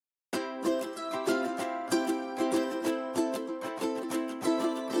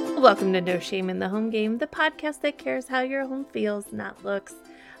Welcome to No Shame in the Home Game, the podcast that cares how your home feels, not looks.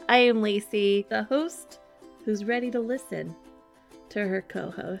 I am Lacey, the host who's ready to listen to her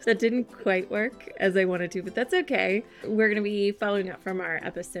co-host. That didn't quite work as I wanted to, but that's okay. We're going to be following up from our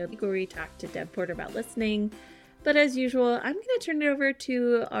episode where we talked to Deb Porter about listening. But as usual, I'm going to turn it over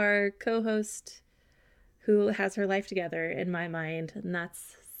to our co-host who has her life together in my mind, and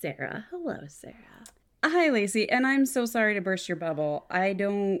that's Sarah. Hello, Sarah. Hi, Lacey, and I'm so sorry to burst your bubble.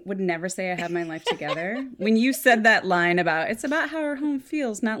 Would never say I have my life together. When you said that line about, it's about how our home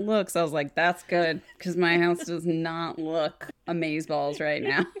feels, not looks, I was like, that's good, because my house does not look amazeballs right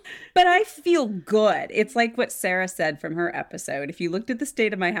now. But I feel good. It's like what Sarah said from her episode. If you looked at the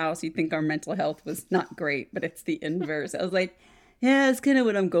state of my house, you'd think our mental health was not great, but it's the inverse. I was like, yeah, it's kind of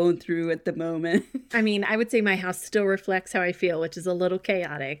what I'm going through at the moment. I mean, I would say my house still reflects how I feel, which is a little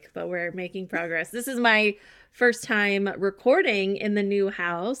chaotic, but we're making progress. This is my first time recording in the new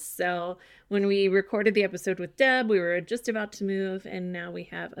house. So when we recorded the episode with Deb, we were just about to move, and now we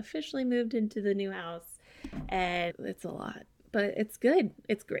have officially moved into the new house. And it's a lot, but it's good.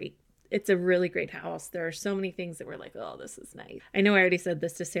 It's great. It's a really great house. There are so many things that we're like, oh, this is nice. I know I already said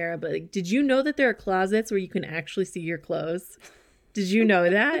this to Sarah, but like, did you know that there are closets where you can actually see your clothes? Did you know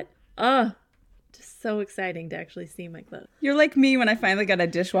that? Oh, just so exciting to actually see my clothes. You're like me when I finally got a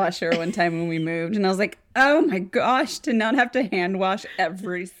dishwasher one time when we moved. And I was like, oh my gosh, to not have to hand wash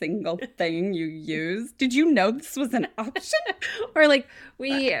every single thing you use. Did you know this was an option? Or like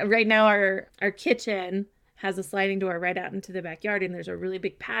right now our kitchen has a sliding door right out into the backyard, and there's a really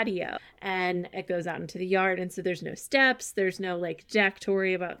big patio, and it goes out into the yard. And so there's no steps, there's no like Jack to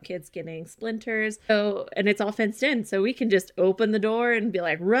worry about kids getting splinters. So, and it's all fenced in, so we can just open the door and be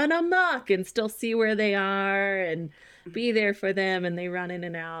like, run amok, and still see where they are and be there for them. And they run in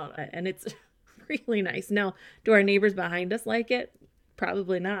and out, and it's really nice. Now, do our neighbors behind us like it?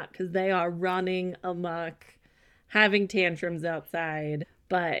 Probably not, because they are running amok, having tantrums outside.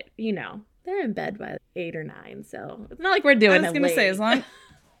 But, you know, they're in bed by 8 or 9, so it's not like we're doing it late. I was going to say, as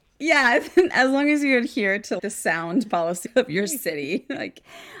long as you adhere to the sound policy of your city. Like,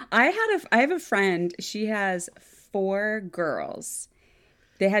 I have a friend, she has 4 girls.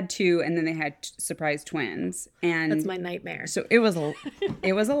 They had 2, and then they had surprise twins. And that's my nightmare. So it was a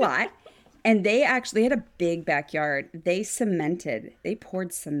lot. And they actually had a big backyard. They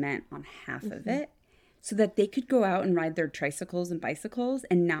poured cement on half of it, so that they could go out and ride their tricycles and bicycles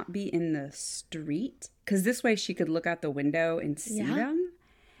and not be in the street. Because this way she could look out the window and see them.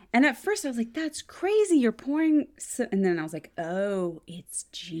 And at first I was like, that's crazy. You're pouring. And then I was like, oh, it's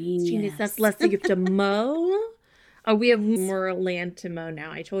genius. That's less you have to mow. Oh, we have more land to mow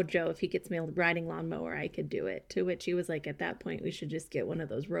now. I told Joe if he gets me a riding lawnmower, I could do it. To which he was like, at that point, we should just get one of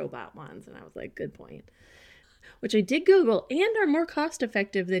those robot ones. And I was like, good point. Which I did Google, and are more cost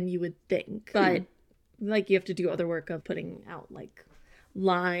effective than you would think. But like, you have to do other work of putting out like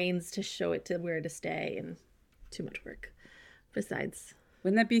lines to show it to where to stay, and too much work. Besides,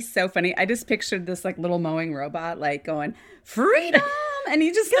 wouldn't that be so funny? I just pictured this like little mowing robot like going, freedom, and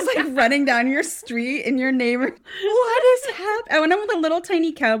he just goes like running down your street, and your neighbor, what is happening? I went on with a little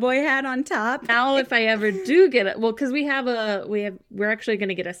tiny cowboy hat on top. Now if I ever do get it, well, because we're actually going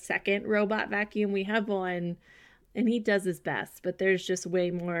to get a second robot vacuum. We have one, and he does his best, but there's just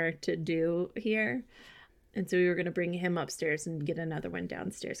way more to do here. And so we were going to bring him upstairs and get another one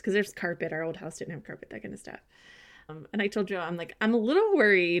downstairs, because there's carpet. Our old house didn't have carpet, that kind of stuff. And I told Joe, I'm like, I'm a little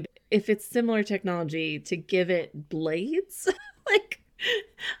worried if it's similar technology to give it blades. Like,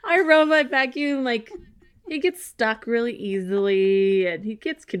 our robot vacuum, like, he gets stuck really easily, and he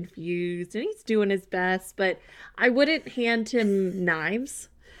gets confused, and he's doing his best. But I wouldn't hand him knives.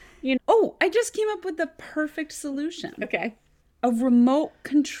 You know? Oh, I just came up with the perfect solution. Okay. A remote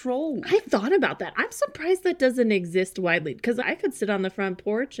control. I thought about that. I'm surprised that doesn't exist widely, because I could sit on the front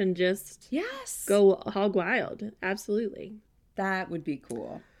porch and just go hog wild. Absolutely. That would be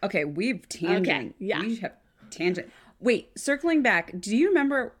cool. Okay, we've tangent. Okay, yeah. We have tangent. Wait, circling back, do you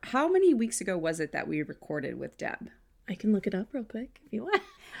remember how many weeks ago was it that we recorded with Deb? I can look it up real quick if you want.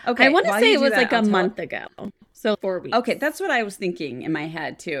 Okay. I want to say it was like a month ago. So 4 weeks. Okay, that's what I was thinking in my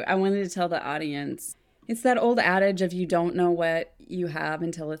head too. I wanted to tell the audience. It's that old adage of you don't know what you have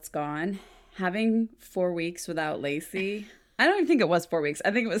until it's gone. Having 4 weeks without Lacey. I don't even think it was 4 weeks.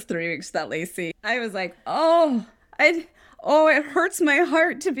 I think it was 3 weeks without Lacey. I was like, it hurts my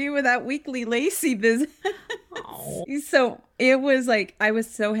heart to be without weekly Lacey visit. So it was like, I was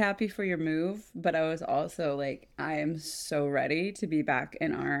so happy for your move, but I was also like, I am so ready to be back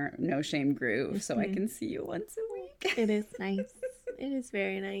in our No Shame groove, so I can see you once a week. It is nice. It is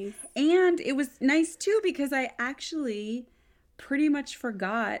very nice. And it was nice too because I actually pretty much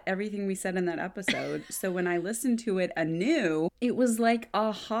forgot everything we said in that episode. So when I listened to it anew, it was like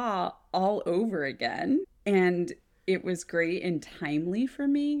aha all over again. And it was great and timely for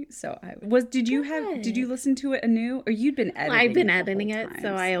me. So did you listen to it anew, or you'd been editing? I've been editing it,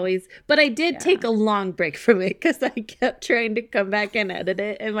 so I always, but I did take a long break from it because I kept trying to come back and edit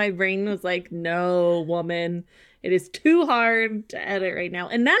it, and my brain was like, no, woman, it is too hard to edit right now.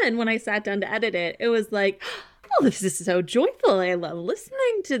 And then when I sat down to edit it, it was like, oh, this is so joyful. I love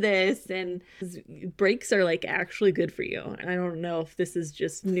listening to this. And breaks are like actually good for you. And I don't know if this is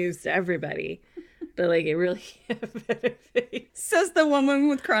just news to everybody, but like it really says the woman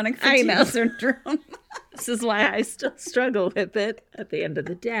with chronic fatigue syndrome. This is why I still struggle with it at the end of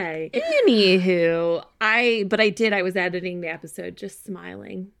the day. Anywho, I was editing the episode just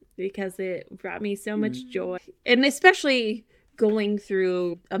smiling because it brought me so much joy. And especially going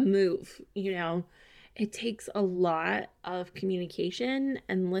through a move, you know, it takes a lot of communication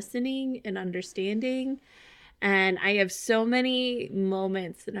and listening and understanding. And I have so many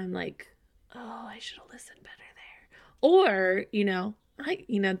moments that I'm like, oh, I should have listened better there. Or,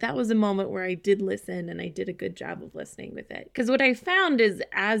 that was a moment where I did listen and I did a good job of listening with it. Because what I found is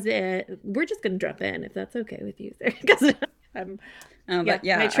we're just going to drop in if that's okay with you, sir. Because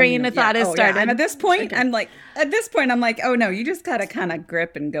my train of thought has started. And at this point, I'm like, oh no, you just got to kind of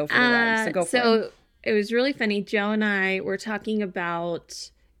grip and go for the ride. So go for it. It was really funny. Joe and I were talking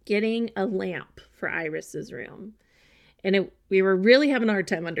about getting a lamp for Iris's room. And we were really having a hard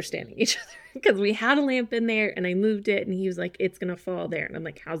time understanding each other because we had a lamp in there and I moved it and he was like, it's going to fall there. And I'm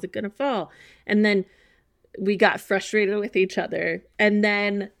like, how's it going to fall? And then we got frustrated with each other and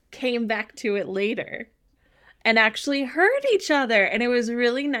then came back to it later and actually heard each other. And it was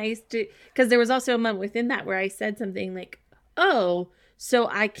really nice because there was also a moment within that where I said something like, oh, so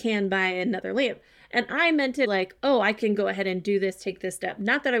I can buy another lamp. And I meant it like, oh, I can go ahead and do this, take this step.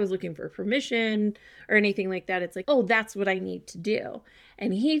 Not that I was looking for permission or anything like that. It's like, oh, that's what I need to do.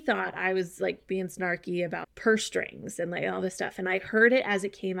 And he thought I was like being snarky about purse strings and like all this stuff. And I heard it as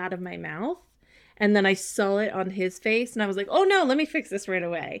it came out of my mouth. And then I saw it on his face and I was like, oh no, let me fix this right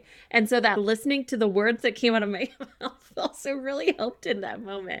away. And so that listening to the words that came out of my mouth also really helped in that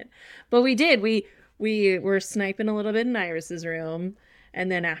moment. But we did. We were sniping a little bit in Iris's room. And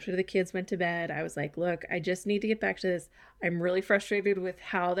then after the kids went to bed, I was like, look, I just need to get back to this. I'm really frustrated with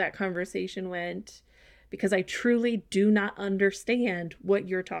how that conversation went because I truly do not understand what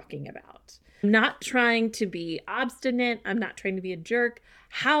you're talking about. I'm not trying to be obstinate. I'm not trying to be a jerk.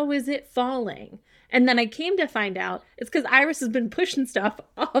 How is it falling? And then I came to find out it's because Iris has been pushing stuff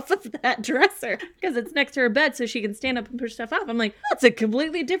off of that dresser because it's next to her bed so she can stand up and push stuff off. I'm like, that's a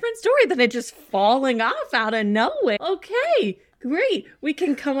completely different story than it just falling off out of nowhere. Okay. Great. We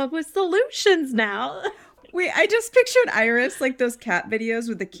can come up with solutions now. Wait, I just pictured Iris like those cat videos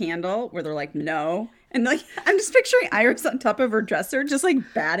with the candle where they're like, no. And like, I'm just picturing Iris on top of her dresser, just like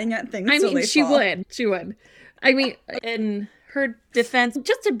batting at things. She would. I mean, in her defense,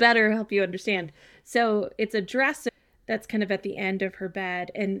 just to better help you understand. So it's a dresser that's kind of at the end of her bed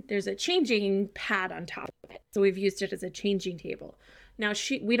and there's a changing pad on top of it. So we've used it as a changing table. Now,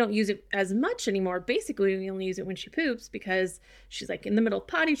 we don't use it as much anymore. Basically, we only use it when she poops because she's like in the middle of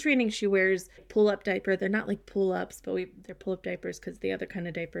potty training. She wears pull-up diaper. They're not like pull-ups, but they're pull-up diapers because the other kind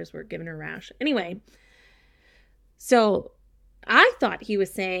of diapers were giving her rash. Anyway, so I thought he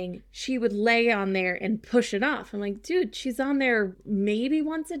was saying she would lay on there and push it off. I'm like, dude, she's on there maybe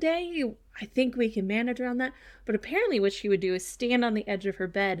once a day. I think we can manage around that. But apparently what she would do is stand on the edge of her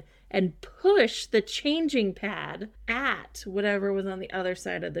bed and push the changing pad at whatever was on the other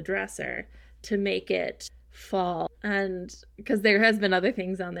side of the dresser to make it fall. And because there has been other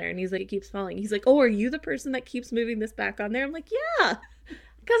things on there and he's like, it keeps falling. He's like, oh, are you the person that keeps moving this back on there? I'm like, yeah,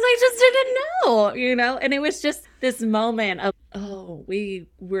 because I just didn't know, and it was just this moment of, oh, we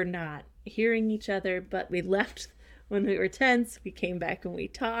were not hearing each other, but we left when we were tense. We came back and we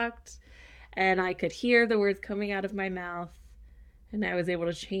talked and I could hear the words coming out of my mouth. And I was able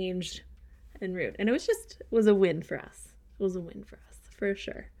to change en route. And it was a win for us. It was a win for us, for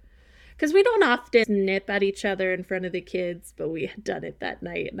sure. Because we don't often nip at each other in front of the kids, but we had done it that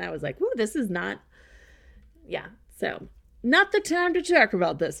night. And I was like, ooh, this is not, so not the time to talk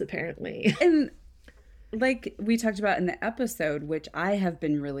about this, apparently. And like we talked about in the episode, which I have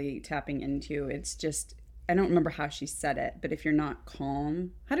been really tapping into, it's just, I don't remember how she said it, but if you're not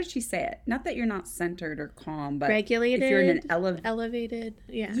calm, how did she say it? Not that you're not centered or calm, but regulated, if you're in an elevated.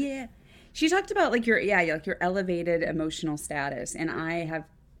 Yeah. She talked about like your elevated emotional status. And I have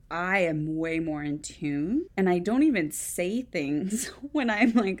I am way more in tune, and I don't even say things when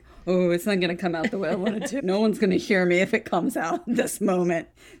I'm like, oh, it's not going to come out the way I want it to. No one's going to hear me if it comes out in this moment.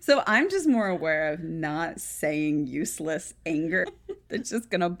 So I'm just more aware of not saying useless anger that's just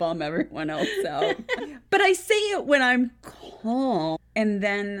going to bum everyone else out. But I say it when I'm calm, and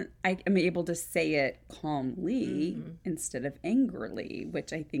then I am able to say it calmly instead of angrily,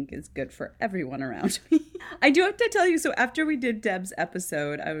 which I think is good for everyone around me. I do have to tell you, so after we did Deb's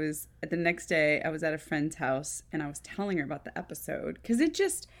episode, the next day I was at a friend's house and I was telling her about the episode because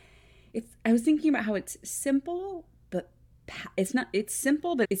I was thinking about how it's simple, but it's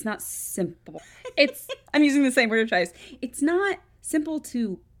simple, but it's not simple. I'm using the same word twice. It's not simple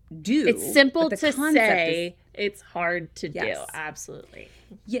to do. It's simple to say. It's hard to do. Absolutely.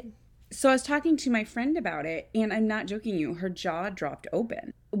 Yeah. So I was talking to my friend about it, and I'm not joking you, her jaw dropped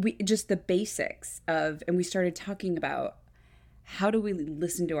open. Just the basics and we started talking about how do we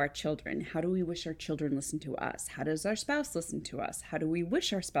listen to our children? How do we wish our children listen to us? How does our spouse listen to us? How do we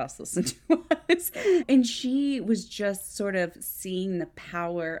wish our spouse listened to us? And she was just sort of seeing the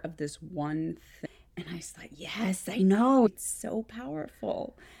power of this one thing. And I was like, yes, I know. It's so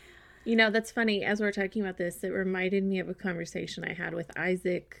powerful. You know, that's funny. As we're talking about this, it reminded me of a conversation I had with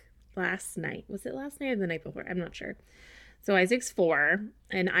Isaac last night. Was it last night or the night before? I'm not sure. So Isaac's 4,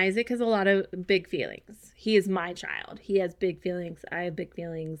 and Isaac has a lot of big feelings. He is my child. He has big feelings. I have big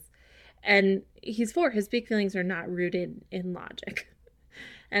feelings. And he's 4. His big feelings are not rooted in logic.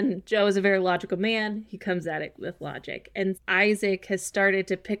 And Joe is a very logical man. He comes at it with logic. And Isaac has started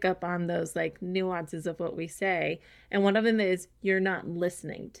to pick up on those like nuances of what we say. And one of them is, you're not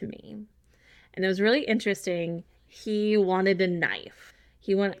listening to me. And it was really interesting. He wanted a knife.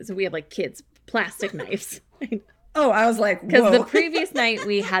 So we have like kids, plastic knives. Oh, I was like, because the previous night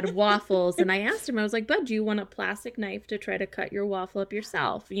we had waffles, and I asked him, I was like, bud, do you want a plastic knife to try to cut your waffle up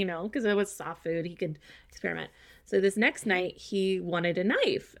yourself? You know, because it was soft food. He could experiment. So this next night he wanted a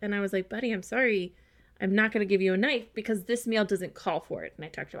knife. And I was like, buddy, I'm sorry. I'm not going to give you a knife because this meal doesn't call for it. And I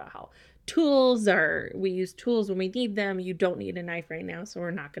talked about how we use tools when we need them. You don't need a knife right now. So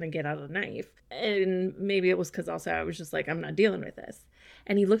we're not going to get out a knife. And maybe it was because also I was just like, I'm not dealing with this.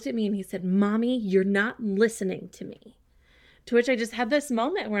 And he looked at me and he said, Mommy, you're not listening to me. To which I just had this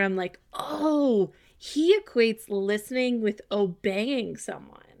moment where I'm like, oh, he equates listening with obeying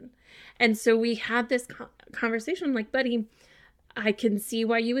someone. And so we had this conversation. I'm like, buddy, I can see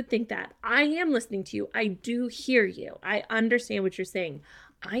why you would think that. I am listening to you. I do hear you. I understand what you're saying.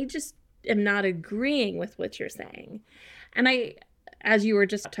 I just am not agreeing with what you're saying. And as you were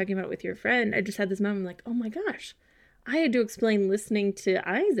just talking about with your friend, I just had this moment like, oh my gosh, I had to explain listening to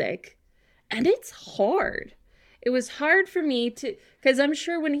Isaac, and it's hard. It was hard for me because I'm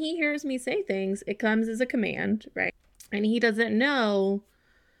sure when he hears me say things, it comes as a command, right? And he doesn't know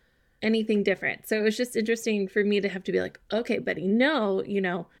anything different. So it was just interesting for me to have to be like, okay, buddy, no,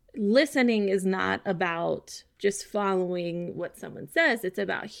 listening is not about just following what someone says. It's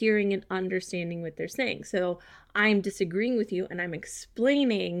about hearing and understanding what they're saying. So I'm disagreeing with you, and I'm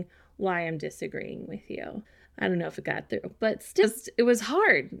explaining why I'm disagreeing with you. I don't know if it got through, but still, it was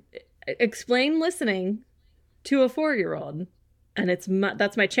hard. Explain listening to a 4-year-old. And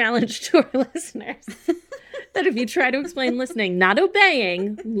that's my challenge to our listeners. That if you try to explain listening, not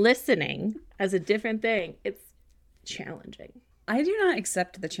obeying, listening as a different thing, it's challenging. I do not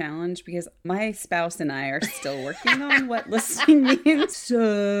accept the challenge because my spouse and I are still working on what listening means.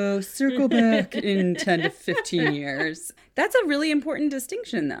 So circle back in 10 to 15 years. That's a really important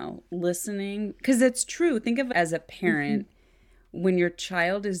distinction, though. Listening, because it's true. Think of it as a parent. When your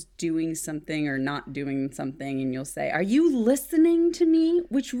child is doing something or not doing something, and you'll say, are you listening to me?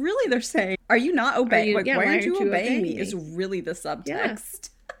 Which really they're saying, are you not obeying? Why aren't you obeying me? Is really the subtext.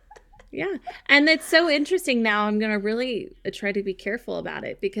 Yeah. And it's so interesting now. I'm going to really try to be careful about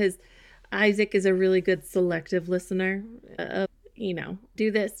it because Isaac is a really good selective listener.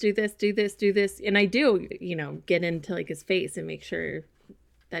 Do this, do this, do this, do this. And I do, get into like his face and make sure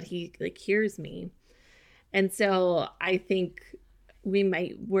that he like hears me. And so I think we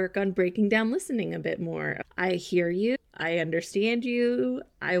might work on breaking down listening a bit more. I hear you. I understand you.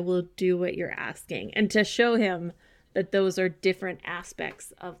 I will do what you're asking. And to show him that those are different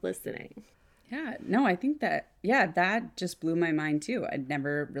aspects of listening. Yeah, no, I think that just blew my mind too. I'd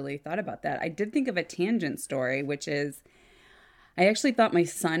never really thought about that. I did think of a tangent story, which is I actually thought my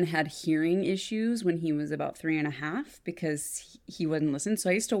son had hearing issues when he was about 3.5 because he wouldn't listen. So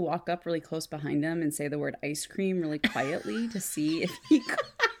I used to walk up really close behind him and say the word ice cream really quietly to see if he could.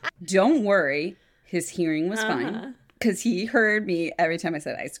 Don't worry, his hearing was fine because he heard me every time I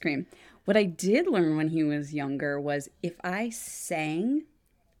said ice cream. What I did learn when he was younger was if I sang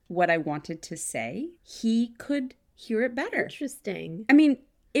what I wanted to say, he could hear it better. Interesting. I mean,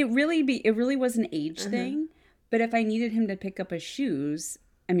 it really was an age thing, but if I needed him to pick up his shoes,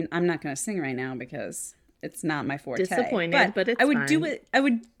 I mean, I'm not going to sing right now because it's not my forte. Disappointed, but it's I would fine. do it. I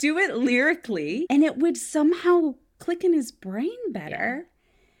would do it lyrically, and it would somehow click in his brain better. Yeah.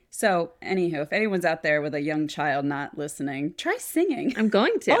 So, anywho, if anyone's out there with a young child not listening, try singing. I'm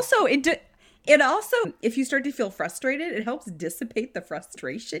going to. Also, it also, if you start to feel frustrated, it helps dissipate the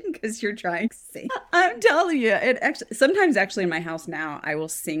frustration because you're trying to sing. I'm telling you, sometimes in my house now, I will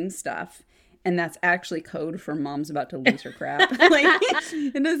sing stuff. And that's actually code for mom's about to lose her crap. Like,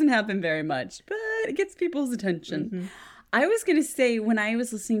 it doesn't happen very much, but it gets people's attention. I was going to say, when I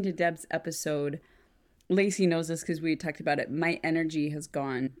was listening to Deb's episode, Lacey knows this because we talked about it, my energy has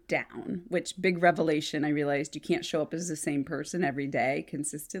gone down, which big revelation. I realized you can't show up as the same person every day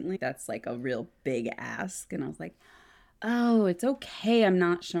consistently. That's like a real big ask. And I was like, oh, it's okay. I'm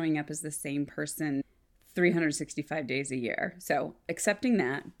not showing up as the same person 365 days a year. So accepting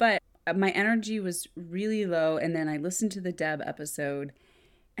that. But my energy was really low. And then I listened to the Deb episode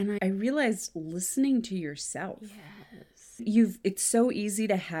and I realized listening to yourself. Yes. It's so easy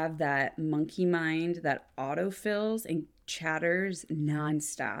to have that monkey mind that autofills and chatters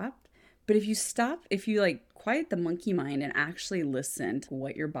nonstop. But if you like quiet the monkey mind and actually listen to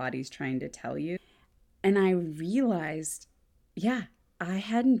what your body's trying to tell you. And I realized, I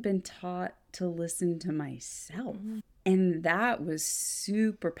hadn't been taught to listen to myself. And that was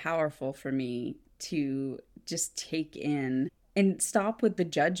super powerful for me to just take in and stop with the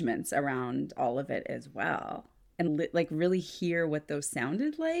judgments around all of it as well. And like really hear what those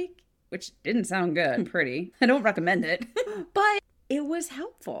sounded like, which didn't sound good, pretty. I don't recommend it, but it was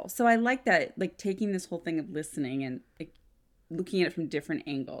helpful. So I like that, like taking this whole thing of listening and like looking at it from different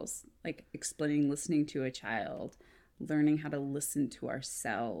angles, like explaining listening to a child, learning how to listen to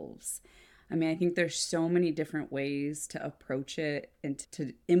ourselves. I mean, I think there's so many different ways to approach it and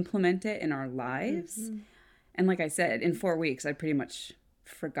to implement it in our lives. And like I said, in 4 weeks, I've pretty much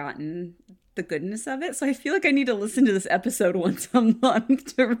forgotten the goodness of it. So I feel like I need to listen to this episode once a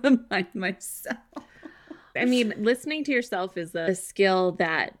month to remind myself. I mean, listening to yourself is a skill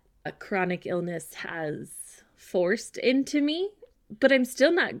that a chronic illness has forced into me, but I'm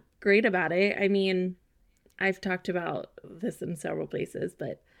still not great about it. I mean, I've talked about this in several places,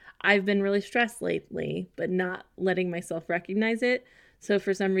 but I've been really stressed lately, but not letting myself recognize it. So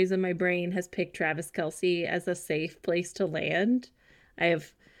for some reason, my brain has picked Travis Kelce as a safe place to land. I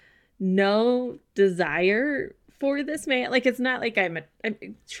have no desire for this man. Like, it's not like I'm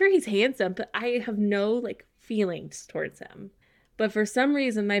sure he's handsome, but I have no like feelings towards him. But for some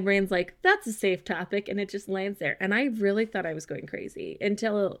reason, my brain's like, that's a safe topic. And it just lands there. And I really thought I was going crazy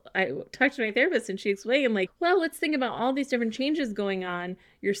until I talked to my therapist and she explained, like, well, let's think about all these different changes going on.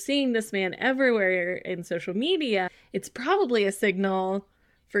 You're seeing this man everywhere in social media. It's probably a signal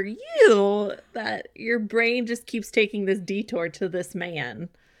for you that your brain just keeps taking this detour to this man.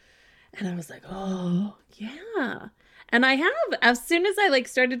 And I was like, oh, yeah. And I have, as soon as I like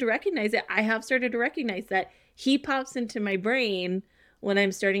started to recognize it, I have started to recognize that he pops into my brain when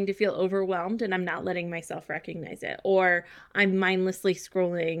I'm starting to feel overwhelmed and I'm not letting myself recognize it. Or I'm mindlessly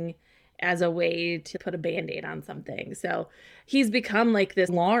scrolling as a way to put a Band-Aid on something. So he's become like this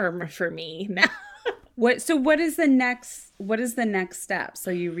alarm for me now. What is the next step? So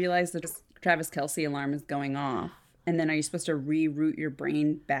you realize that this Travis Kelce alarm is going off. And then are you supposed to reroute your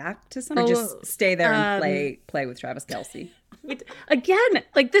brain back to something? Or just stay there and play with Travis Kelce? Again,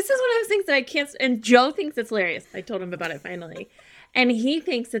 like this is one of those things that I can't, and Joe thinks it's hilarious. I told him about it finally. And he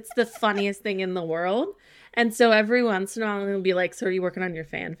thinks it's the funniest thing in the world. And so every once in a while he'll be like, so are you working on your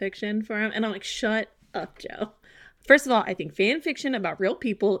fan fiction for him? And I'm like, shut up, Joe. First of all, I think fan fiction about real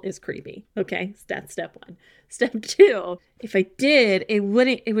people is creepy. Okay, that's step one. Step two, if I did, it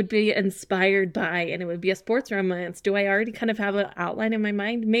would be inspired by, and it would be a sports romance. Do I already kind of have an outline in my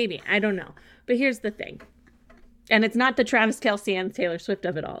mind? Maybe. I don't know. But here's the thing. And it's not the Travis Kelce and Taylor Swift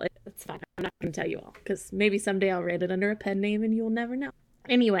of it all. It's fine. I'm not going to tell you all because maybe someday I'll write it under a pen name and you'll never know.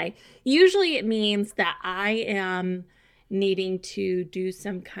 Anyway, usually it means that I am needing to do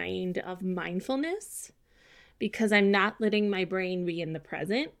some kind of mindfulness because I'm not letting my brain be in the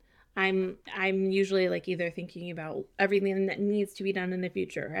present. I'm usually like either thinking about everything that needs to be done in the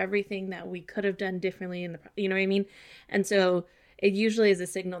future, everything that we could have done differently you know what I mean? And so it usually is a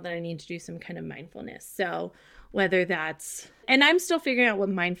signal that I need to do some kind of mindfulness. So whether that's, and I'm still figuring out what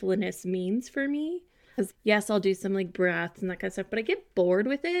mindfulness means for me. Yes, I'll do some like breaths and that kind of stuff, but I get bored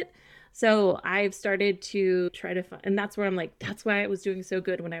with it. So I've started to try to find, and that's where I'm like, that's why I was doing so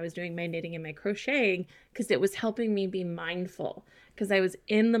good when I was doing my knitting and my crocheting, because it was helping me be mindful, because I was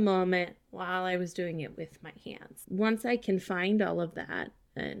in the moment while I was doing it with my hands. Once I can find all of that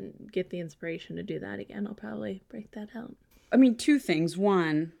and get the inspiration to do that again, I'll probably break that out. I mean, two things.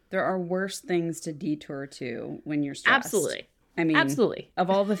 One, there are worse things to detour to when you're stressed. Absolutely. I mean, absolutely. Of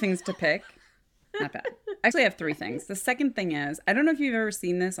all the things to pick, not bad. Actually, I have three things. The second thing is, I don't know if you've ever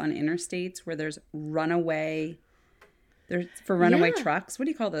seen this on interstates where there's runaway trucks. What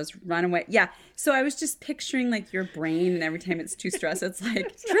do you call those? Runaway. Yeah. So I was just picturing like your brain, and every time it's too stressed, it's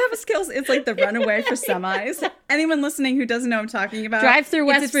like Travis Kelce. It's like the runaway for semis. Anyone listening who doesn't know what I'm talking about, drive through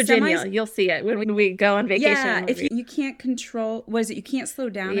West Virginia. You'll see it when we go on vacation. Yeah. If you can't control, what is it? You can't slow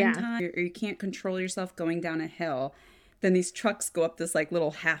down in time, or you can't control yourself going down a hill. Then these trucks go up this like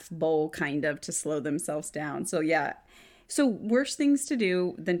little half bowl kind of to slow themselves down. So yeah. So worse things to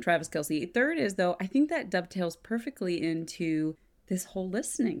do than Travis Kelce. Third is, though, I think that dovetails perfectly into this whole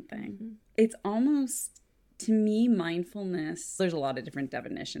listening thing. Mm-hmm. It's almost, to me, mindfulness. There's a lot of different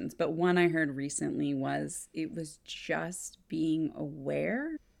definitions, but one I heard recently was it was just being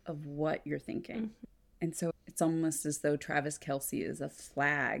aware of what you're thinking. Mm-hmm. And so it's almost as though Travis Kelce is a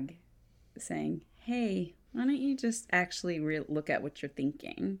flag saying, hey, why don't you just actually look at what you're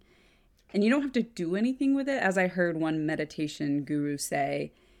thinking? And you don't have to do anything with it. As I heard one meditation guru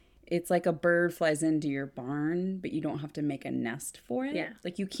say, it's like a bird flies into your barn, but you don't have to make a nest for it. Yeah.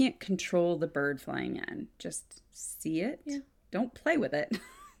 Like you can't control the bird flying in. Just see it. Yeah. Don't play with it.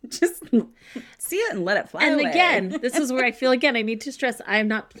 Just see it and let it fly away. And again, this is where I feel, again, I need to stress I'm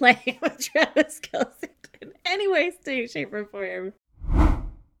not playing with Travis Kelce in any way, shape, or form.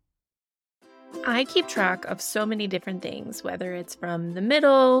 I keep track of so many different things, whether it's from the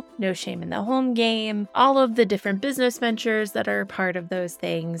middle, No Shame in the Home Game, all of the different business ventures that are part of those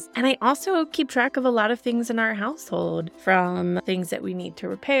things. And I also keep track of a lot of things in our household, from things that we need to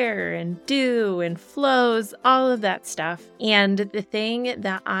repair and do and flows, all of that stuff. And the thing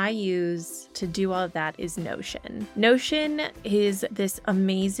that I use to do all of that is Notion. Notion is this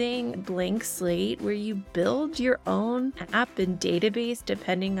amazing blank slate where you build your own app and database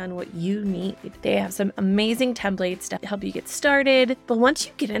depending on what you need. They have some amazing templates to help you get started. But once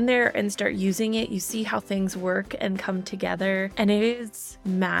you get in there and start using it, you see how things work and come together. And it is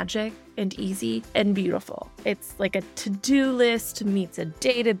magic and easy and beautiful. It's like a to-do list meets a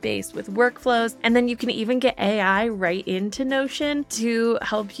database with workflows. And then you can even get AI right into Notion to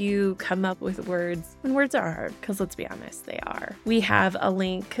help you come up with words when words are hard, because let's be honest, they are. We have a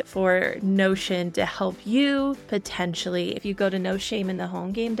link for Notion to help you potentially. If you go to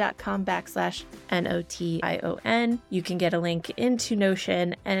noshameinthehomegame.com/NOTION, you can get a link into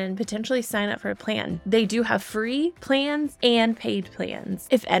Notion and potentially sign up for a plan. They do have free plans and paid plans.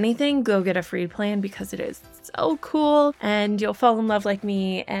 If anything, go get a free plan because it is so cool and you'll fall in love like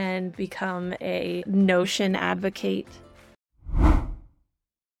me and become a Notion advocate.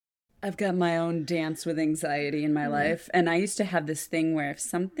 I've got my own dance with anxiety in my life, and I used to have this thing where if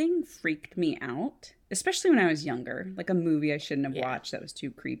something freaked me out, especially when I was younger, like a movie I shouldn't have watched that was too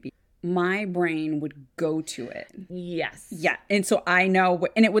creepy, my brain would go to it. Yes. Yeah. And so I know,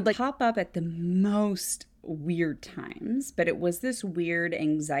 and it would like pop up at the most weird times, but it was this weird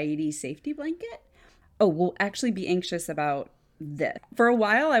anxiety safety blanket. Oh, we'll actually be anxious about this. For a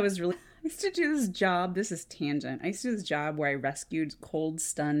while, I used to do this job. This is tangent. I used to do this job where I rescued cold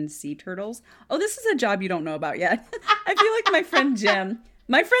stunned sea turtles. Oh, this is a job you don't know about yet. I feel like my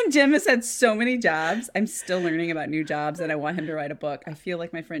friend Jim has had so many jobs. I'm still learning about new jobs and I want him to write a book. I feel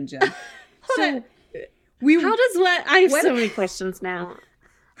like my friend Jim. I have so many questions now.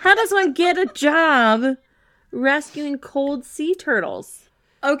 How does one get a job rescuing cold sea turtles?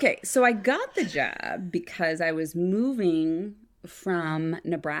 Okay, so I got the job because I was moving from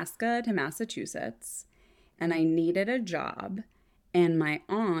Nebraska to Massachusetts and I needed a job, and my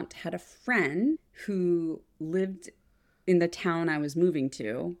aunt had a friend who lived in the town I was moving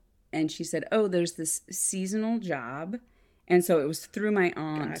to, and she said, oh, there's this seasonal job. And so it was through my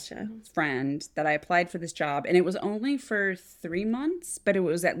aunt's friend that I applied for this job. And it was only for 3 months, but it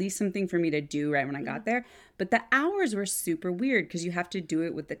was at least something for me to do right when I got there. But the hours were super weird because you have to do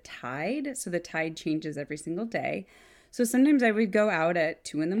it with the tide. So the tide changes every single day. So sometimes I would go out at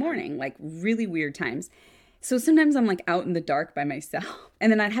 2 a.m, like really weird times. So sometimes I'm like out in the dark by myself.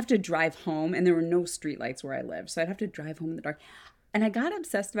 And then I'd have to drive home, and there were no streetlights where I lived. So I'd have to drive home in the dark. And I got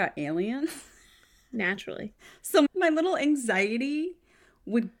obsessed about aliens. Naturally. So my little anxiety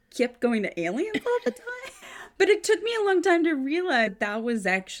would keep going to aliens all the time. But it took me a long time to realize that was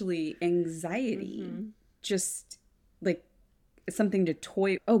actually anxiety. Just like something to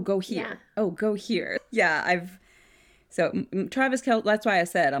toy. Oh, go here. Yeah. Oh, go here. Yeah, So Travis Kelce, that's why I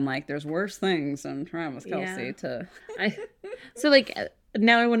said, I'm like, there's worse things than Travis Kelce to. So like,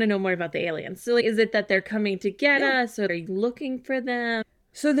 now I want to know more about the aliens. So like, is it that they're coming to get us, or are you looking for them?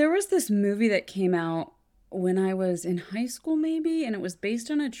 So there was this movie that came out when I was in high school, maybe, and it was based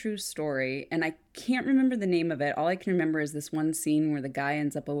on a true story, and I can't remember the name of it. All I can remember is this one scene where the guy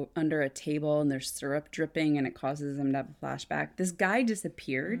ends up under a table and there's syrup dripping and it causes him to have a flashback. This guy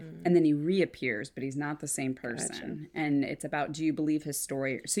disappeared and then he reappears, but he's not the same person. Gotcha. And it's about, do you believe his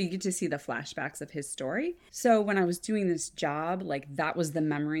story? So you get to see the flashbacks of his story. So when I was doing this job, like that was the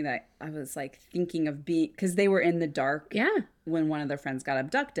memory that I was like thinking of being, because they were in the dark. Yeah. When one of their friends got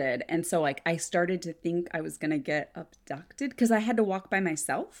abducted. And so like I started to think I was going to get abducted because I had to walk by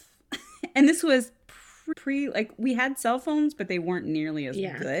myself. And this was like we had cell phones, but they weren't nearly as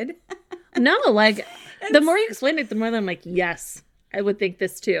good. No, like the more you explain it, the more I'm like, yes, I would think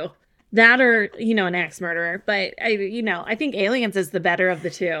this too. That or, an axe murderer. But I think aliens is the better of the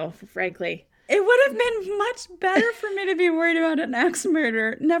two, frankly. It would have been much better for me to be worried about an axe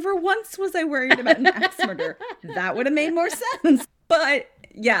murder. Never once was I worried about an axe murder. That would have made more sense. But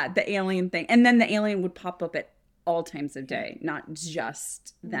yeah, the alien thing. And then the alien would pop up at all times of day, not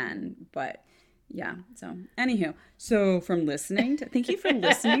just then. But yeah, so anywho. So thank you for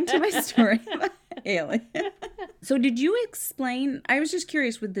listening to my story about alien. So did you explain, I was just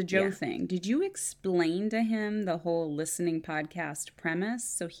curious with the Joe thing. Did you explain to him the whole listening podcast premise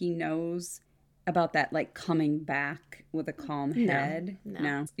so he knows about that, like coming back with a calm head?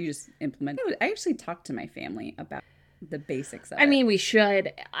 No. You just implement. I actually talked to my family about the basics of it. I mean, we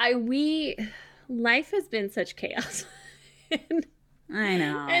should. Life has been such chaos. I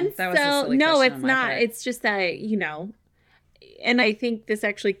know. And that was a silly no, it's not. Part. It's just that, and I think this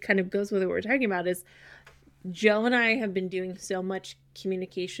actually kind of goes with what we're talking about is Joe and I have been doing so much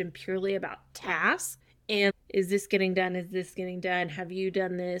communication purely about tasks. And is this getting done? Is this getting done? Have you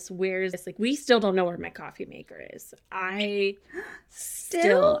done this? Where is this? Like, we still don't know where my coffee maker is. I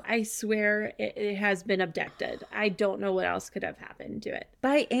swear it has been abducted. I don't know what else could have happened to it.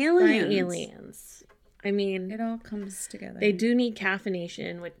 By aliens. I mean, it all comes together. They do need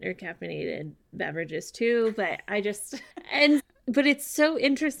caffeination or caffeinated beverages too, but but it's so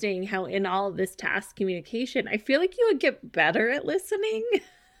interesting how in all of this task communication, I feel like you would get better at listening.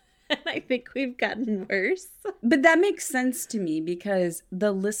 And I think we've gotten worse. But that makes sense to me because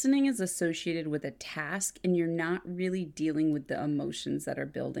the listening is associated with a task and you're not really dealing with the emotions that are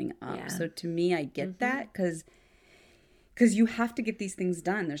building up. Yeah. So to me, I get that because you have to get these things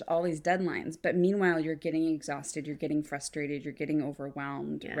done. There's all these deadlines. But meanwhile, you're getting exhausted. You're getting frustrated. You're getting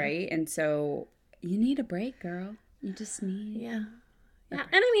overwhelmed, right? And so you need a break, girl. You just need Yeah. And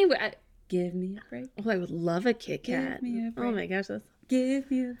I mean... give me a break. Oh, I would love a Kit Kat. Give me a break. Oh my gosh,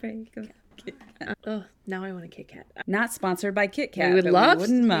 give me a break. Oh, now I want a Kit Kat. Not sponsored by Kit Kat. We would love. We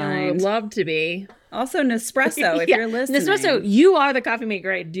wouldn't mind. We would love to be. Also, Nespresso, if you're listening. Nespresso, you are the coffee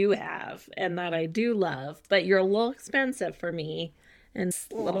maker I do have and that I do love, but you're a little expensive for me. And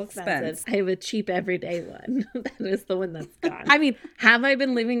a little expensive. I have a cheap everyday one. That is the one that's gone. I mean, have I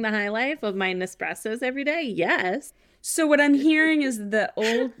been living the high life of my Nespressos every day? Yes. So what I'm hearing is the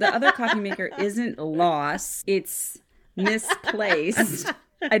other coffee maker isn't lost. It's misplaced.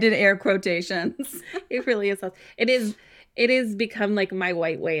 I did air quotations. It really is. It is become like my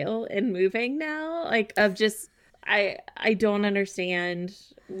white whale in moving now. Like of just, I don't understand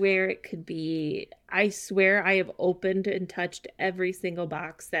where it could be. I swear I have opened and touched every single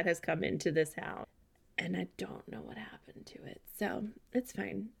box that has come into this house. And I don't know what happened to it. So it's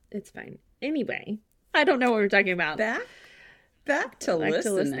fine. It's fine. Anyway, I don't know what we're talking about. Back to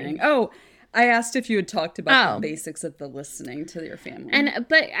listening. Oh, I asked if you had talked about the basics of the listening to your family.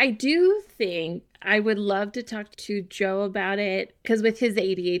 But I do think I would love to talk to Joe about it because with his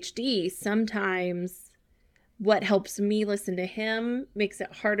ADHD, sometimes what helps me listen to him makes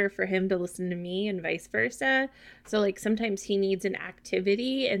it harder for him to listen to me and vice versa. So like sometimes he needs an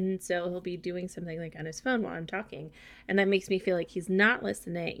activity and so he'll be doing something like on his phone while I'm talking. And that makes me feel like he's not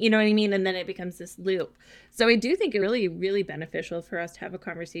listening. You know what I mean? And then it becomes this loop. So I do think it really, really beneficial for us to have a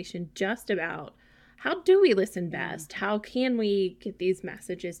conversation just about how do we listen best? How can we get these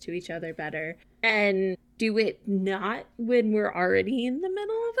messages to each other better? And do it not when we're already in the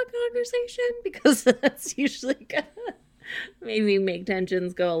middle of a conversation, because that's usually gonna maybe make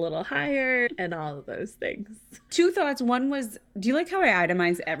tensions go a little higher and all of those things. Two thoughts. One was, do you like how I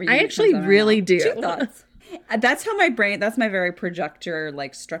itemize everything? I actually really do. Two thoughts. That's how my brain, that's my very projector,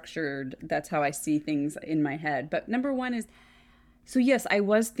 like structured, that's how I see things in my head. But number one is, so yes, I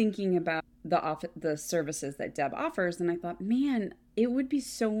was thinking about the services that Deb offers, and I thought, man, it would be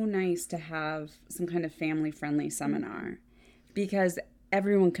so nice to have some kind of family friendly seminar because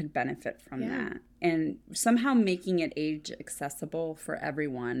everyone could benefit from that, and somehow making it age accessible for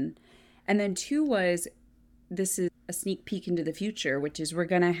everyone. And then two was, this is a sneak peek into the future, which is we're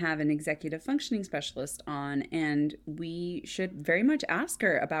going to have an executive functioning specialist on, and we should very much ask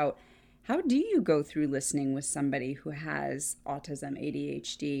her about how do you go through listening with somebody who has autism,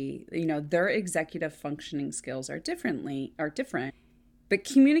 ADHD? You know, their executive functioning skills are different, but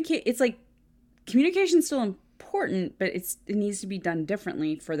it's like communication's still important, but it needs to be done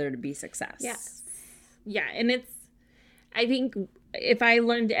differently for there to be success. Yes. Yeah, and I think if I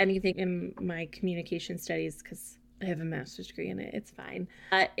learned anything in my communication studies, because I have a master's degree in it, it's fine,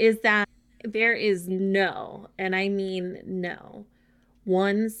 is that there is no, and I mean no,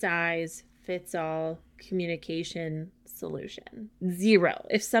 one size fits all communication solution. Zero.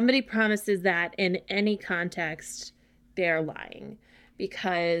 If somebody promises that in any context, they're lying,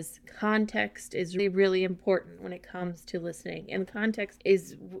 because context is really, really important when it comes to listening. And context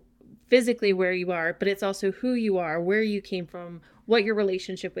is physically where you are, but it's also who you are, where you came from, what your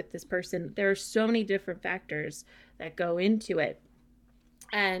relationship with this person. There are so many different factors that go into it.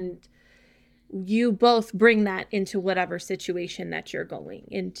 And you both bring that into whatever situation that you're going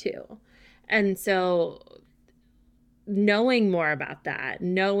into. And so knowing more about that,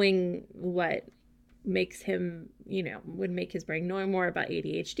 knowing what makes him, would make his brain, knowing more about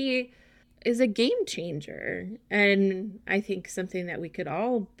ADHD is a game changer. And I think something that we could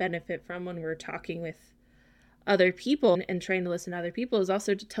all benefit from when we're talking with other people and trying to listen to other people is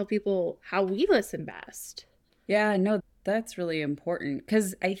also to tell people how we listen best. Yeah, no, that's really important,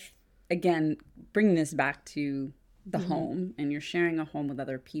 because again, bringing this back to the home, and you're sharing a home with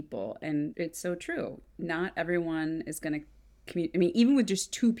other people, and it's so true. Not everyone is going to communicate. I mean, even with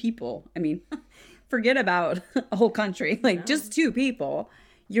just two people, forget about a whole country, just two people,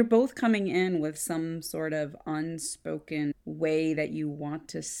 you're both coming in with some sort of unspoken way that you want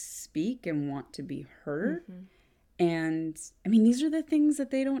to speak and want to be heard. And these are the things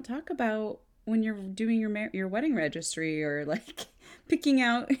that they don't talk about when you're doing your wedding registry, or picking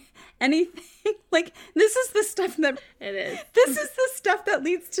out anything. This is the stuff that it is. This is the stuff that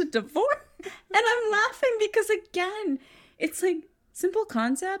leads to divorce. And I'm laughing because, again, it's simple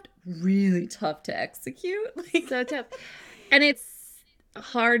concept, really tough to execute. So tough. And it's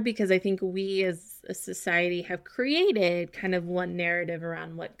hard because I think we as a society have created kind of one narrative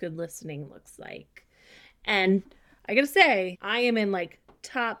around what good listening looks like. And I gotta say, I am in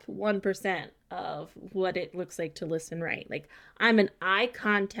top 1% of what it looks like to listen right. I'm an eye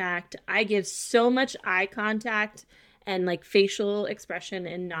contact. I give so much eye contact and facial expression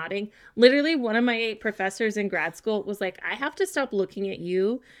and nodding. Literally, one of my professors in grad school was like, I have to stop looking at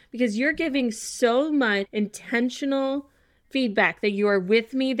you because you're giving so much intentional feedback that you are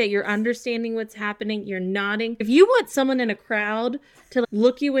with me, that you're understanding what's happening, you're nodding. If you want someone in a crowd to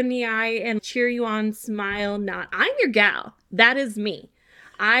look you in the eye and cheer you on, smile, nod, I'm your gal. That is me.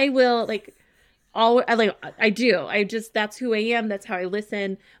 I will I do. That's who I am. That's how I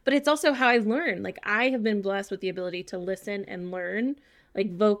listen. But it's also how I learn. I have been blessed with the ability to listen and learn,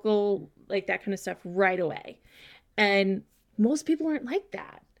 vocal, that kind of stuff right away. And most people aren't like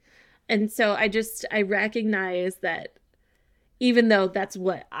that. And so I recognize that even though that's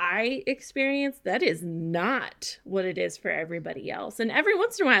what I experience, that is not what it is for everybody else. And every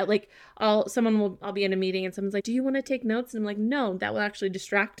once in a while, I'll be in a meeting and someone's like, do you want to take notes? And I'm like, no, that will actually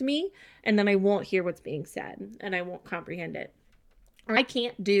distract me. And then I won't hear what's being said and I won't comprehend it. Or I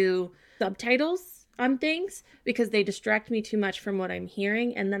can't do subtitles on things because they distract me too much from what I'm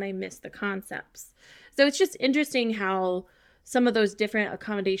hearing. And then I miss the concepts. So it's just interesting how some of those different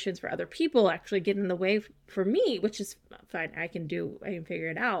accommodations for other people actually get in the way for me, which is fine. I can figure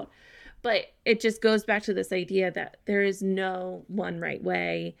it out. But it just goes back to this idea that there is no one right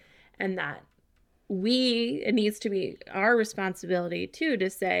way, and that it needs to be our responsibility too to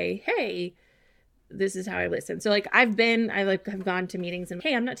say, hey, this is how I listen. So I've gone to meetings and,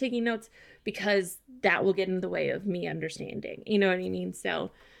 hey, I'm not taking notes because that will get in the way of me understanding. You know what I mean? So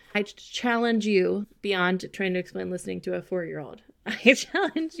I challenge you, beyond trying to explain listening to a 4-year-old, I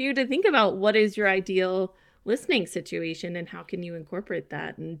challenge you to think about what is your ideal listening situation and how can you incorporate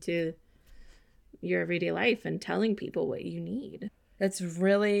that into your everyday life and telling people what you need. That's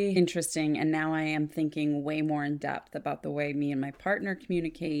really interesting. And now I am thinking way more in depth about the way me and my partner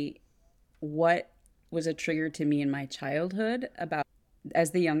communicate. What was a trigger to me in my childhood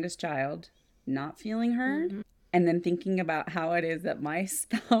as the youngest child, not feeling heard. And then thinking about how it is that my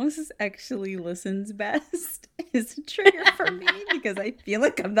spouse actually listens best is a trigger for me because I feel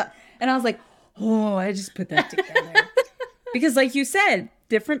like I'm not. And I was like, oh, I just put that together. Because like you said,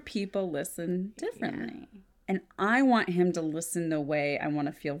 different people listen differently. Yeah. And I want him to listen the way I want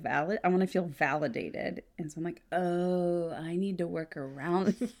to feel valid. I want to feel validated. And so I'm like, oh, I need to work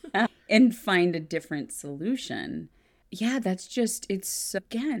around that and find a different solution. Yeah, that's just, it's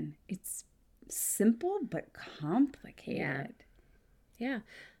simple but complicated. Yeah.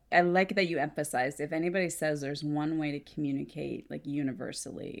 I like that you emphasized if anybody says there's one way to communicate like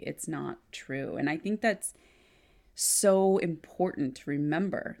universally, it's not true. And I think that's so important to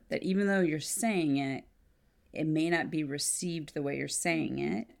remember that even though you're saying it, it may not be received the way you're saying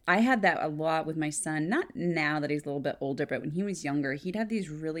it. I had that a lot with my son, not now that he's a little bit older, but when he was younger, he'd have these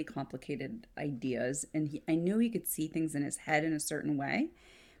really complicated ideas and I knew he could see things in his head in a certain way.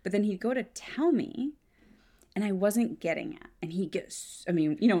 But then he'd go to tell me, and I wasn't getting it. And he gets, I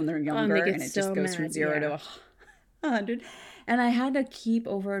mean, you know, when they're younger, and it just goes from 0 to 100. And I had to keep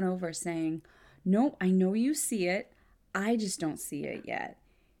over and over saying, no, I know you see it. I just don't see it yet.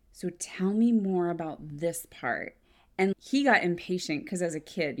 So tell me more about this part. And he got impatient because as a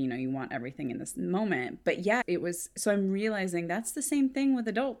kid, you know, you want everything in this moment. But yeah, it was, so I'm realizing that's the same thing with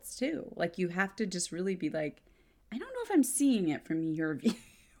adults too. Like you have to just really be like, I don't know if I'm seeing it from your view.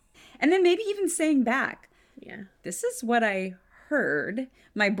 And then maybe even saying back, yeah, this is what I heard.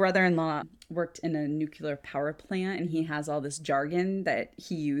 My brother-in-law worked in a nuclear power plant and he has all this jargon that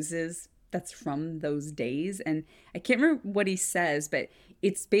he uses that's from those days. And I can't remember what he says, but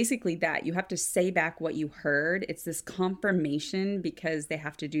it's basically that you have to say back what you heard. It's this confirmation because they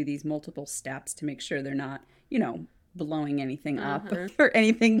have to do these multiple steps to make sure they're not, you know, blowing anything up or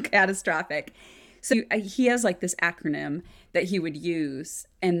anything catastrophic. So he has like this acronym that he would use.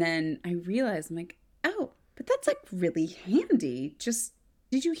 And then I realized, I'm like, oh, but that's like really handy. Just,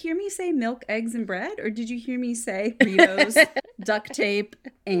 did you hear me say milk, eggs, and bread? Or did you hear me say Fritos, duct tape,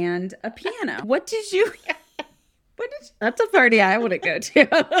 and a piano? What did you... That's a party I wouldn't go to.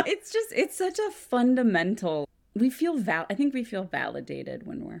 It's such a fundamental... I think we feel validated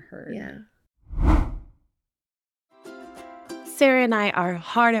when we're heard. Yeah. Sarah and I are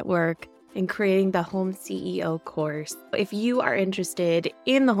hard at work in creating the Home CEO course. If you are interested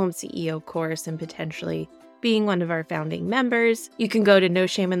in the Home CEO course and potentially being one of our founding members, you can go to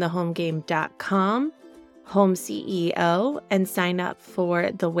noshameinthehomegame.com, Home CEO, and sign up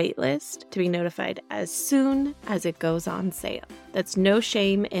for the waitlist to be notified as soon as it goes on sale. That's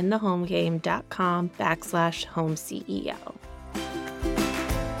noshameinthehomegame.com/home CEO.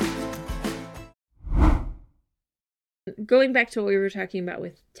 Going back to what we were talking about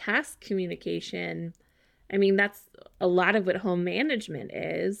with task communication, I mean, that's a lot of what home management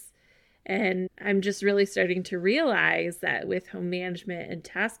is. And I'm just really starting to realize that with home management and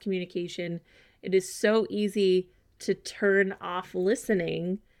task communication, it is so easy to turn off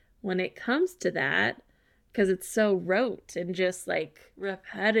listening when it comes to that because it's so rote and just like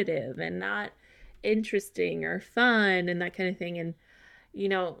repetitive and not interesting or fun and that kind of thing. And, you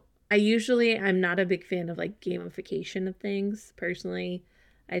know, I'm not a big fan of like gamification of things personally.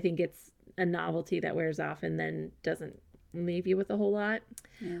 I think it's a novelty that wears off and then doesn't leave you with a whole lot.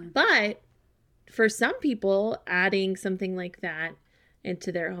 Yeah. But for some people, adding something like that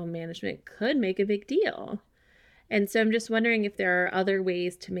into their home management could make a big deal. And so I'm just wondering if there are other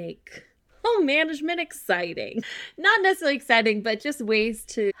ways to make home management exciting. Not necessarily exciting, but just ways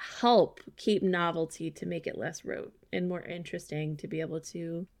to help keep novelty to make it less rote and more interesting to be able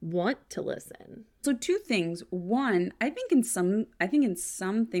to want to listen. So two things. One, I think in some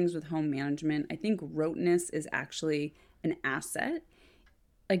things with home management, I think roteness is actually an asset.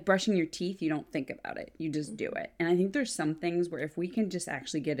 Like brushing your teeth, you don't think about it. You just do it. And I think there's some things where if we can just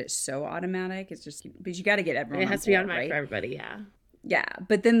actually get it so automatic, it's just, but you got to get everyone. It has to be automatic, right? For everybody, yeah. Yeah.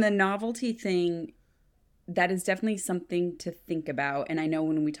 But then the novelty thing, that is definitely something to think about. And I know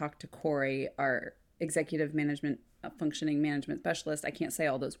when we talk to Corey, our executive management functioning management specialist, I can't say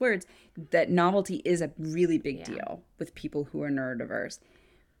all those words, that novelty is a really big deal with people who are neurodiverse.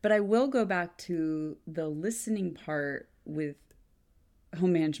 But I will go back to the listening part with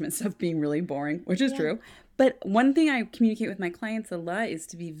home management stuff being really boring, which is true. But one thing I communicate with my clients a lot is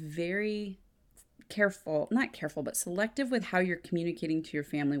to be very selective with how you're communicating to your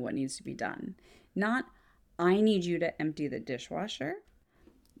family what needs to be done. Not, I need you to empty the dishwasher,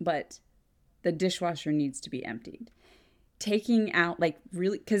 but the dishwasher needs to be emptied. Taking out, like,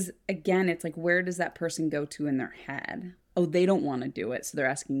 really, because again, it's like, where does that person go to in their head? Oh, they don't want to do it, so they're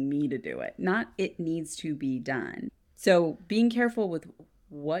asking me to do it. Not, it needs to be done. So being careful with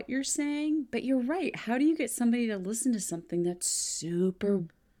what you're saying, but you're right. How do you get somebody to listen to something that's super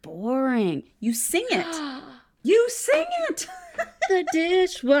boring? You sing it. You sing it. The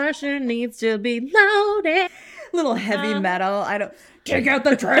dishwasher needs to be loaded. Little heavy metal. I don't take out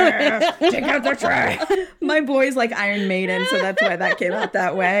the trash. Take out the trash. My boys like Iron Maiden, so that's why that came out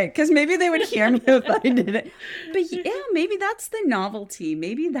that way. Because maybe they would hear me if I did it. But yeah, maybe that's the novelty.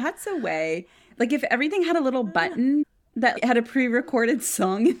 Maybe that's a way. Like if everything had a little button that had a pre-recorded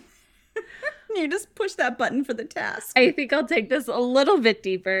song, you just push that button for the task. I think I'll take this a little bit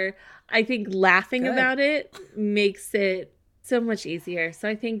deeper. I think laughing about it makes it so much easier. So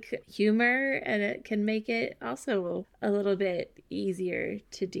I think humor and it can make it also a little bit easier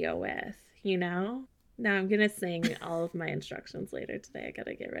to deal with, you know? Now I'm going to sing all of my instructions later today. I got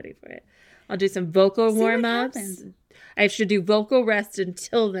to get ready for it. I'll do some vocal warm-ups. I should do vocal rest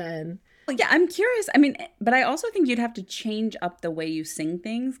until then. Well, yeah, I'm curious. I mean, but I also think you'd have to change up the way you sing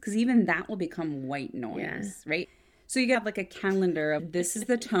things because even that will become white noise, right? So you have like a calendar of this is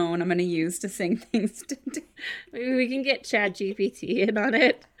the tone I'm going to use to sing things today. Maybe we can get ChatGPT in on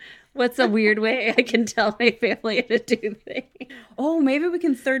it. What's a weird way I can tell my family to do things? Oh, maybe we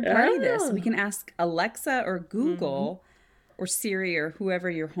can third party this. We can ask Alexa or Google or Siri or whoever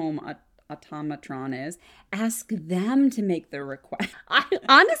your home automatron is. Ask them to make the request.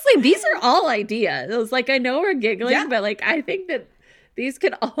 Honestly, these are all ideas. It was like, I know we're giggling, but like, I think that these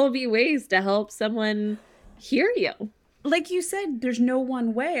could all be ways to help someone hear you. Like you said, there's no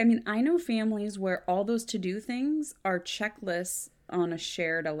one way. I mean, I know families where all those to-do things are checklists on a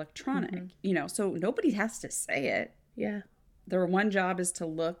shared electronic, you know, so nobody has to say it. Yeah. Their one job is to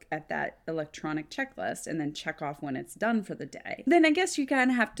look at that electronic checklist and then check off when it's done for the day. Then I guess you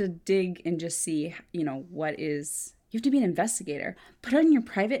kind of have to dig and just see, you know, what is, you have to be an investigator. Put on your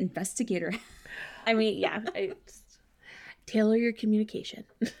private investigator. I mean, yeah. Tailor your communication.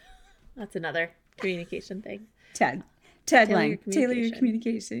 That's another communication thing. Tagline. Tailor your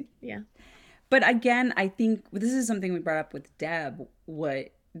communication. Yeah. But again, I think this is something we brought up with Deb.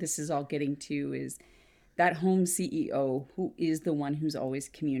 What this is all getting to is that home CEO who is the one who's always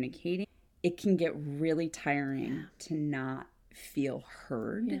communicating. It can get really tiring to not feel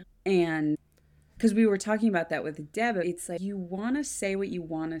heard. Yeah. And because we were talking about that with Deb, it's like you want to say what you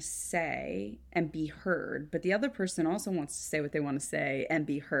want to say and be heard, but the other person also wants to say what they want to say and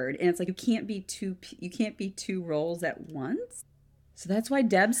be heard. And it's like you can't be two roles at once. So that's why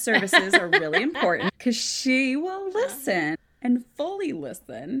Deb's services are really important because she will listen and fully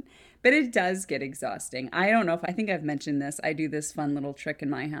listen. But it does get exhausting. I think I've mentioned this. I do this fun little trick in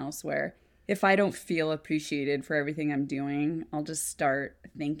my house where if I don't feel appreciated for everything I'm doing, I'll just start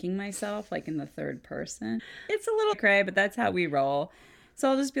thanking myself like in the third person. It's a little cray, but that's how we roll. So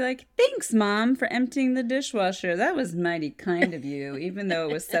I'll just be like, thanks, Mom, for emptying the dishwasher. That was mighty kind of you, even though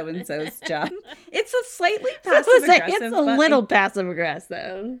it was so-and-so's job. It's a slightly passive-aggressive. It's a little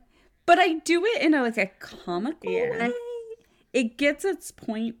passive-aggressive. But I do it in a comical way. It gets its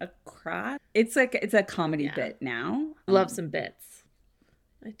point across. It's a comedy bit now. Love some bits.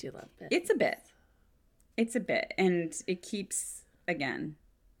 I do love bits. It's a bit. And it keeps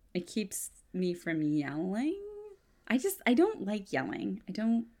me from yelling. I don't like yelling.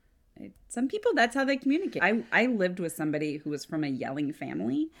 Some people, that's how they communicate. I lived with somebody who was from a yelling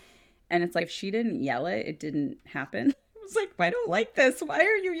family. And it's like, if she didn't yell it, it didn't happen. I was like, I don't like this. Why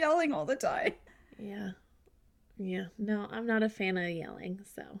are you yelling all the time? Yeah. Yeah. No, I'm not a fan of yelling.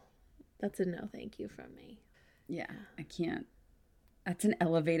 So that's a no thank you from me. Yeah. I can't. That's an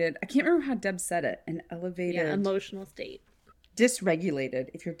elevated, I can't remember how Deb said it. An elevated. Yeah, emotional state. Dysregulated.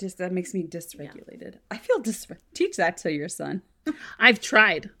 If you're that makes me dysregulated. Yeah. I feel teach that to your son. I've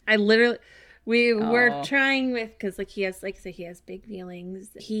tried. We were trying with, because he has big feelings.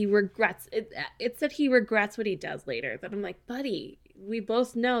 He regrets it. It said he regrets what he does later. But I'm like, buddy, we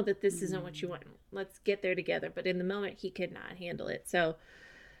both know that this isn't what you want. Let's get there together. But in the moment, he could not handle it. So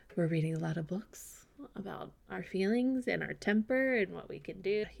we're reading a lot of books about our feelings and our temper and what we can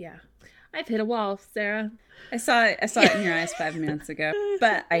do. Yeah. I've hit a wall, Sarah. I saw it in your eyes 5 minutes ago.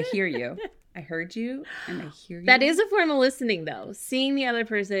 But I hear you. I heard you and I hear you. That is a form of listening, though. Seeing the other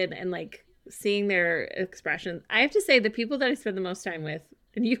person and seeing their expressions. I have to say, the people that I spend the most time with,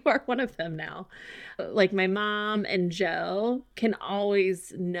 and you are one of them now, like my mom and Joe, can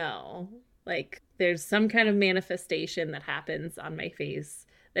always know. There's some kind of manifestation that happens on my face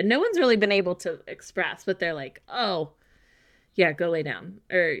that no one's really been able to express, but they're like, oh, yeah, go lay down.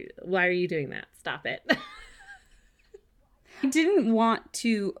 Or why are you doing that? Stop it. I didn't want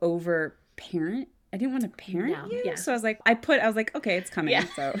to over-parent. I didn't want to parent you. Yeah. So I was like, okay, it's coming.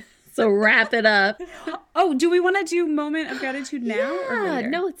 Yeah. So wrap it up. Oh, do we want to do moment of gratitude now or later?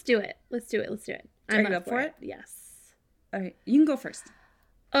 No, let's do it. I'm up for it. Yes. Okay, you can go first.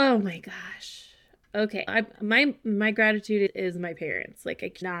 Oh my gosh. Okay. My gratitude is my parents. Like, I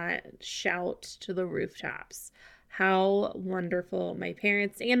cannot shout to the rooftops how wonderful my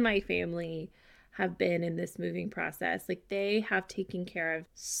parents and my family have been in this moving process. Like, they have taken care of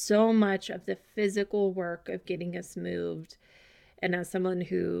so much of the physical work of getting us moved. And as someone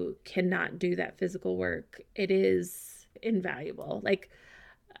who cannot do that physical work, it is invaluable. Like,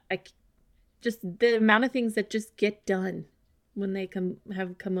 just the amount of things that just get done when they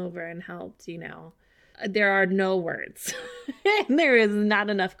have come over and helped, there are no words. And there is not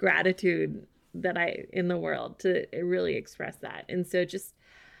enough gratitude in the world to really express that. And so just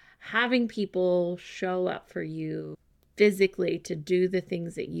having people show up for you physically to do the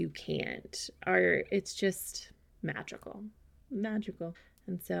things that you can't it's just magical.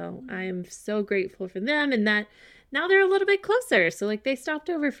 And so I'm so grateful for them, and that now they're a little bit closer. So like, they stopped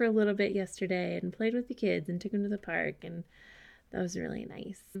over for a little bit yesterday and played with the kids and took them to the park, and that was really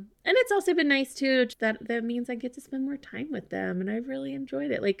nice. And it's also been nice too, that means I get to spend more time with them, and I've really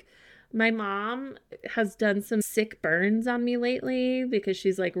enjoyed it. Like, my mom has done some sick burns on me lately because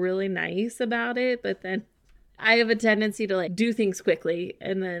she's like really nice about it, but then I have a tendency to like do things quickly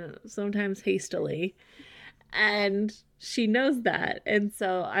and then sometimes hastily. And she knows that. And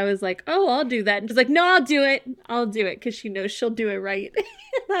so I was like, oh, I'll do that. And she's like, no, I'll do it. Because she knows she'll do it right. And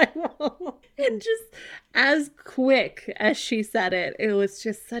I won't. And just as quick as she said it, it was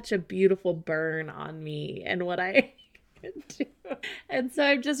just such a beautiful burn on me and what I could do. And so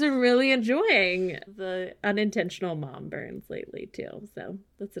I'm just really enjoying the unintentional mom burns lately too. So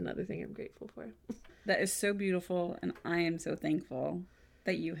that's another thing I'm grateful for. That is so beautiful. And I am so thankful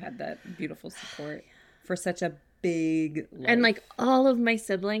that you had that beautiful support for such a big life. And like, all of my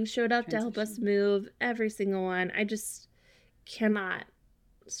siblings showed up to help us move, every single one. I just cannot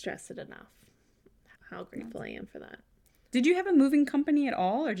stress it enough how grateful I am for that. Did you have a moving company at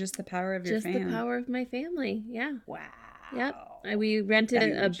all, or just the power of your family? Just the power of my family. Yeah. Wow. Yep. We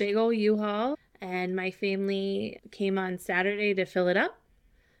rented a big old U-Haul, and my family came on Saturday to fill it up.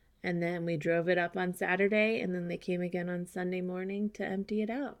 And then we drove it up on Saturday, and then they came again on Sunday morning to empty it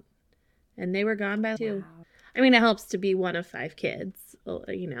out. And they were gone by 2. Wow. I mean, it helps to be one of 5 kids,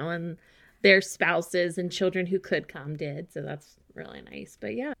 and their spouses and children who could come did. So that's really nice.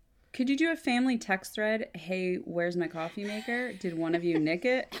 But yeah. Could you do a family text thread? Hey, where's my coffee maker? Did one of you nick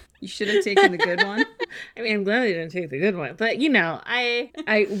it? You should have taken the good one. I mean, I'm glad they didn't take the good one. But,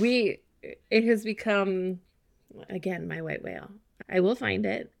 it has become, again, my white whale. I will find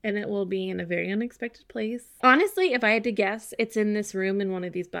it, and it will be in a very unexpected place. Honestly, if I had to guess, it's in this room in one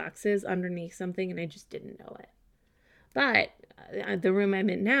of these boxes underneath something, and I just didn't know it. But the room I'm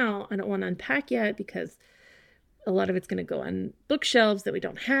in now, I don't want to unpack yet because a lot of it's going to go on bookshelves that we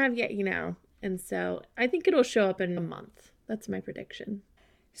don't have yet, And so I think it'll show up in a month. That's my prediction.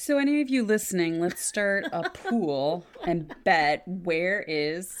 So any of you listening, let's start a pool and bet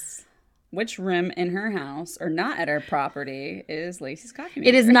which room in her house, or not at our property, is Lacey's coffee maker.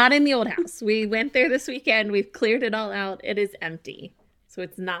 It is not in the old house. We went there this weekend. We've cleared it all out. It is empty. So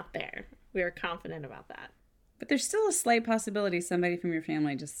it's not there. We are confident about that. But there's still a slight possibility somebody from your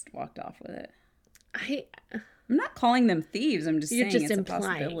family just walked off with it. I'm not calling them thieves. I'm just saying it's a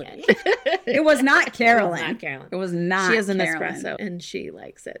possibility. It was not Carolyn. It was not She has an Carolyn. espresso, and she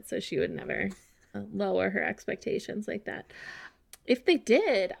likes it, so she would never lower her expectations like that. If they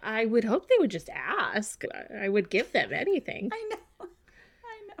did, I would hope they would just ask. I would give them anything. I know.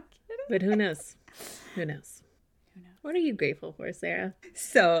 But who knows? Who knows? What are you grateful for, Sarah?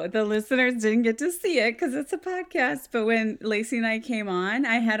 So the listeners didn't get to see it because it's a podcast. But when Lacey and I came on,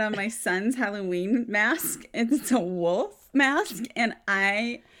 I had on my son's Halloween mask. It's a wolf mask. And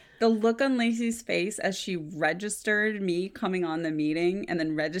the look on Lacey's face as she registered me coming on the meeting and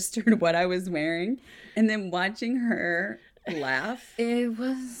then registered what I was wearing and then watching her laugh. It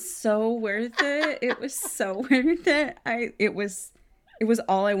was so worth it. It was so worth it. It was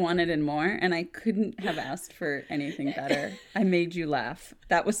all I wanted and more, and I couldn't have asked for anything better. I made you laugh.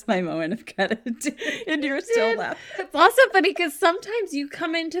 That was my moment of gratitude, and you're still laughing. It's also funny because sometimes you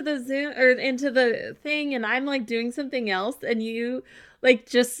come into the Zoom or into the thing, and I'm like doing something else, and you like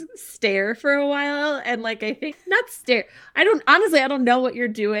just stare for a while, and like I think not stare. I don't know what you're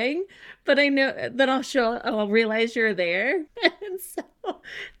doing, but I know that I'll realize you're there, and so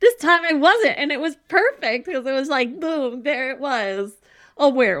this time I wasn't, and it was perfect because it was like boom, there it was. A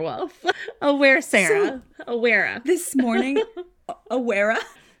werewolf. A were-Sarah. A wera. This morning,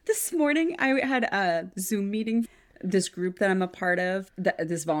 I had a Zoom meeting this group that I'm a part of,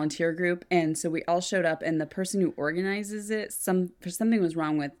 this volunteer group. And so we all showed up, and the person who organizes it, something was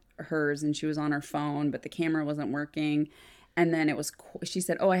wrong with hers, and she was on her phone, but the camera wasn't working. And then she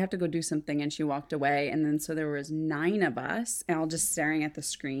said, oh, I have to go do something. And she walked away. And then so there was 9 of us, all just staring at the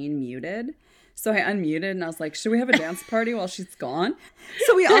screen, muted. So I unmuted and I was like, should we have a dance party while she's gone?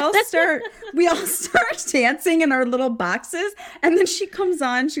 So we all start dancing in our little boxes. And then she comes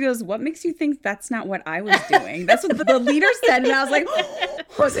on, she goes, what makes you think that's not what I was doing? That's what the leader said. And I was like,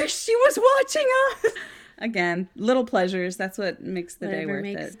 she was watching us. Again, little pleasures. That's what makes the day worth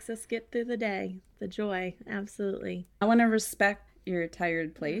it. Whatever makes us get through the day. The joy. Absolutely. I want to respect your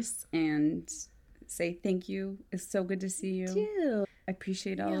tired place and say thank you. It's so good to see you. Me too. I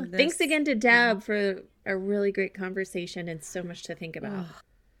appreciate all of this. Thanks again to Deb for a really great conversation and so much to think about.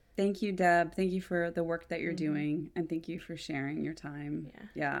 Thank you, Deb. Thank you for the work that you're doing. And thank you for sharing your time.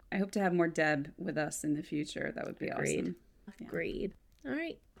 Yeah. I hope to have more Deb with us in the future. That would be awesome. Agreed. All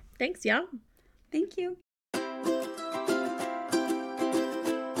right. Thanks, y'all. Thank you.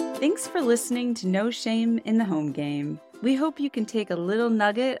 Thanks for listening to No Shame in the Home Game. We hope you can take a little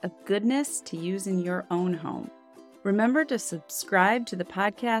nugget of goodness to use in your own home. Remember to subscribe to the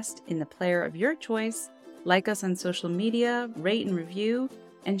podcast in the player of your choice, like us on social media, rate and review,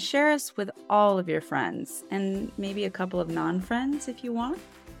 and share us with all of your friends, and maybe a couple of non-friends if you want.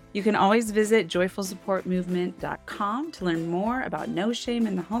 You can always visit joyfulsupportmovement.com to learn more about No Shame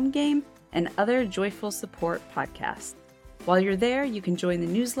in the Home Game and other Joyful Support podcasts. While you're there, you can join the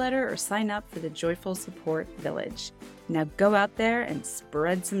newsletter or sign up for the Joyful Support Village. Now go out there and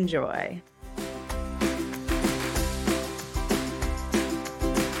spread some joy.